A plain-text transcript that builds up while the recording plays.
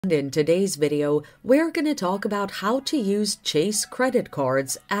And in today's video, we're going to talk about how to use Chase credit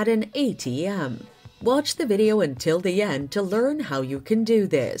cards at an ATM. Watch the video until the end to learn how you can do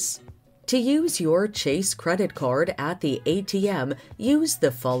this. To use your Chase credit card at the ATM, use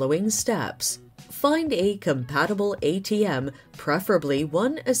the following steps. Find a compatible ATM, preferably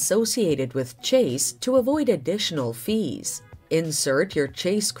one associated with Chase, to avoid additional fees. Insert your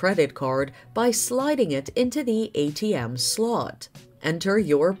Chase credit card by sliding it into the ATM slot. Enter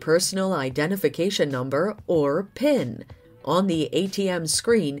your personal identification number or PIN. On the ATM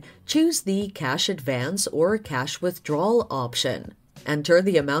screen, choose the cash advance or cash withdrawal option. Enter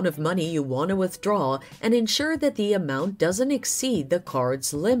the amount of money you want to withdraw and ensure that the amount doesn't exceed the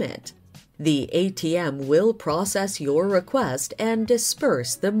card's limit. The ATM will process your request and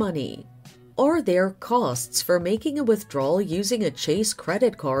disburse the money. Are there costs for making a withdrawal using a Chase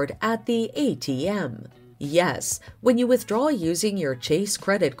credit card at the ATM? Yes, when you withdraw using your Chase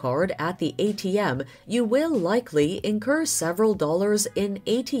credit card at the ATM, you will likely incur several dollars in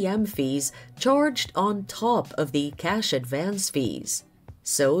ATM fees charged on top of the cash advance fees.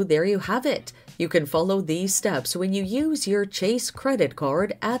 So there you have it. You can follow these steps when you use your Chase credit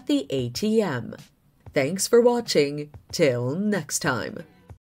card at the ATM. Thanks for watching. Till next time.